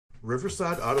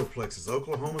Riverside Autoplex is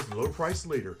Oklahoma's low-price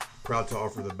leader, proud to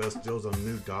offer the best deals on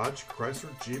new Dodge,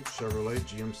 Chrysler, Jeep, Chevrolet,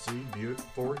 GMC, Buick,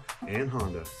 Ford, and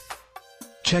Honda.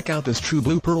 Check out this true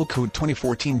blue pearl coat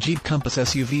 2014 Jeep Compass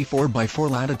SUV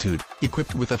 4x4 Latitude,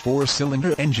 equipped with a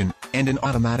 4-cylinder engine and an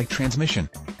automatic transmission.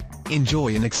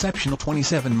 Enjoy an exceptional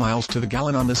 27 miles to the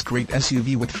gallon on this great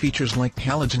SUV with features like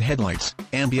halogen headlights,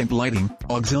 ambient lighting,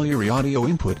 auxiliary audio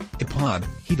input, iPod,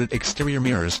 heated exterior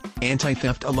mirrors,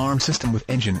 anti-theft alarm system with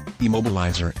engine,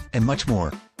 immobilizer, and much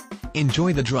more.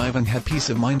 Enjoy the drive and have peace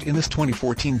of mind in this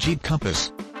 2014 Jeep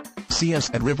Compass. See us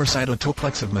at Riverside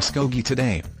Autoplex of Muskogee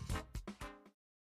today.